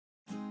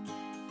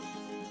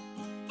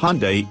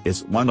Hyundai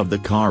is one of the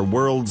car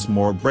world's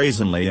more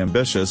brazenly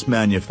ambitious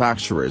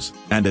manufacturers,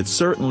 and it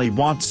certainly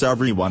wants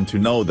everyone to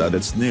know that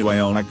its new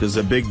Ioniq is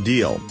a big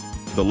deal.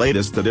 The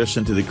latest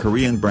addition to the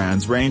Korean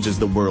brand's range is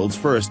the world's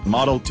first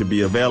model to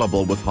be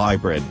available with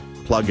hybrid,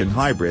 plug-in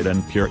hybrid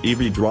and pure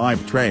EV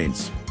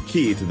drivetrains.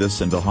 Key to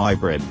this in the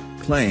hybrid,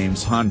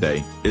 claims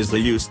Hyundai, is the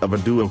use of a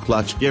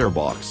dual-clutch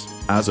gearbox,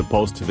 as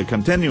opposed to the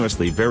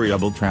continuously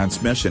variable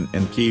transmission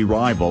in key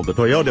rival the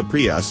Toyota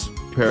Prius,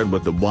 paired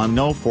with the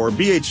 104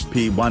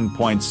 bhp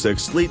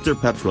 1.6-liter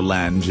petrol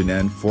engine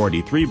and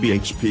 43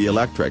 bhp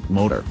electric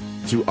motor.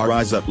 To our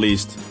eyes at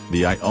least,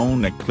 the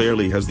Ioniq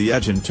clearly has the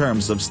edge in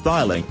terms of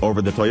styling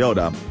over the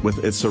Toyota,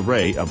 with its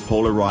array of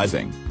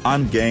polarizing,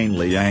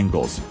 ungainly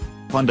angles.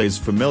 Hyundai's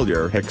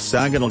familiar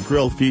hexagonal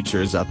grille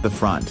features at the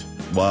front,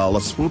 while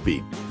a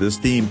swoopy, this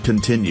theme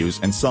continues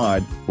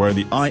inside, where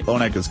the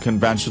Ioniq is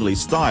conventionally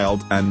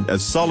styled and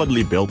as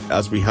solidly built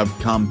as we have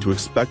come to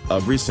expect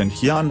of recent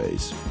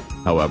Hyundais.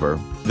 However,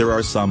 there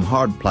are some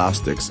hard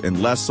plastics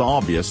and less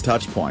obvious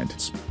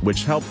touchpoints,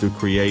 which help to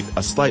create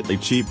a slightly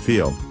cheap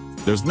feel.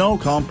 There's no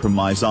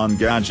compromise on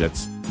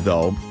gadgets,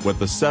 though, with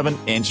the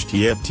 7-inch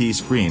TFT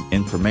screen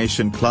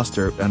information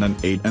cluster and an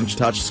 8-inch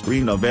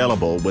touchscreen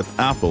available with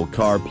Apple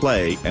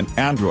CarPlay and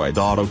Android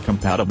Auto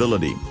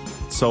compatibility.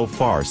 So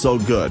far so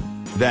good,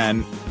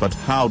 then, but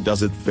how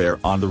does it fare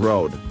on the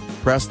road?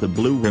 Press the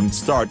blue-rimmed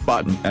start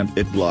button and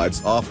it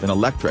glides off in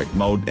electric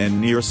mode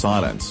in near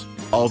silence,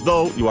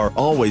 although you are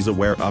always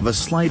aware of a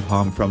slight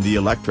hum from the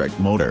electric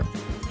motor.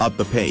 Up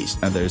the pace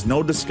and there's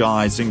no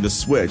disguising the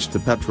switch to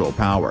petrol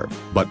power,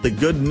 but the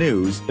good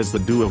news is the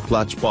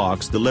dual-clutch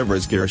box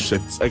delivers gear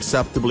shifts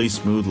acceptably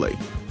smoothly.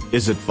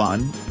 Is it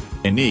fun?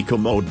 In eco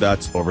mode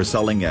that's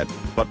overselling it,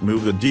 but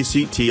move the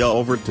DCT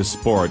over to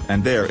sport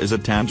and there is a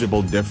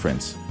tangible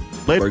difference.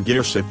 Later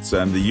gear shifts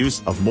and the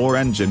use of more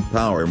engine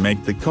power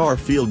make the car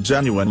feel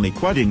genuinely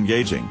quite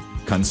engaging,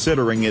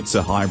 considering it's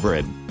a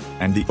hybrid.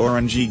 And the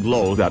orangey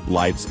glow that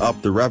lights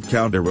up the rev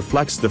counter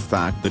reflects the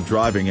fact the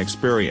driving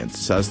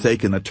experience has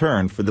taken a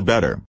turn for the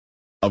better.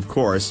 Of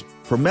course,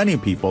 for many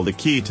people the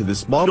key to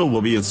this model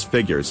will be its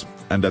figures,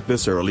 and at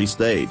this early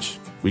stage,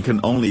 we can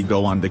only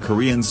go on the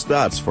Korean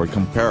stats for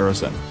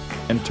comparison.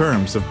 In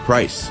terms of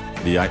price,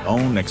 the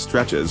Ioniq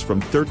stretches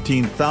from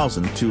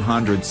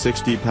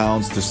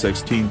 £13,260 to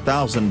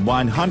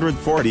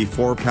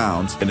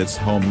 £16,144 in its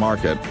home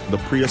market. The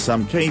Prius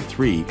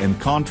MK3 in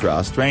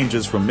contrast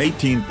ranges from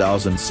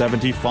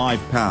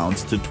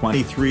 £18,075 to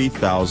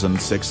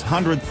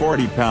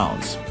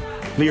 £23,640.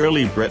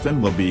 Clearly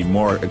Britain will be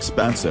more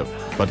expensive,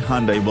 but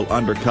Hyundai will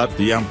undercut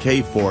the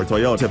MK4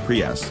 Toyota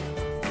Prius.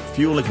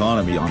 Fuel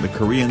economy on the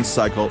Korean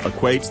cycle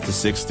equates to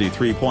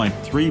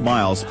 63.3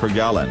 miles per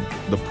gallon,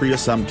 the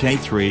Prius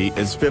MK3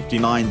 is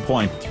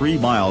 59.3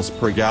 miles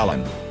per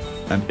gallon.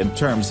 And in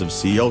terms of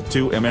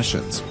CO2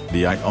 emissions,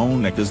 the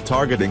Ioniq is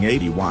targeting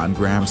 81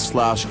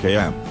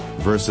 grams/km,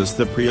 versus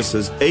the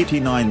Prius's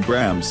 89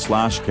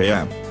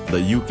 grams/km,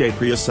 the UK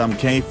Prius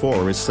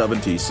MK4 is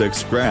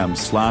 76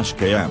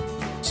 grams/km.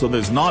 So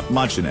there's not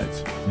much in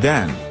it,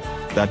 then.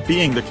 That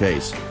being the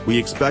case, we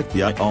expect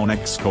the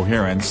Ioniq's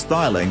coherent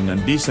styling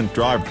and decent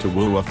drive to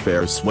woo a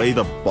fair swathe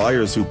of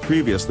buyers who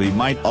previously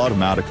might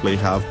automatically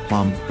have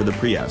plumbed for the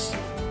Prius.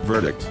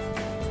 Verdict: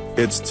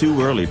 it's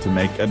too early to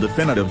make a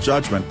definitive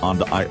judgment on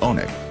the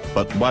Ioniq,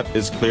 but what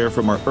is clear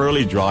from our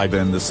early drive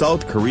in the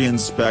South Korean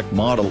spec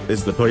model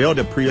is the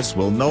Toyota Prius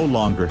will no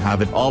longer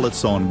have it all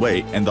its own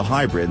way in the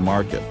hybrid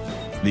market.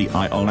 The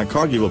Ioniq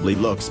arguably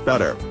looks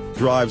better,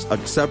 drives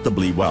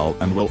acceptably well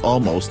and will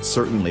almost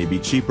certainly be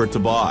cheaper to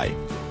buy.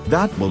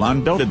 That will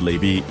undoubtedly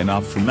be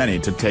enough for many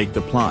to take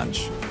the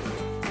plunge.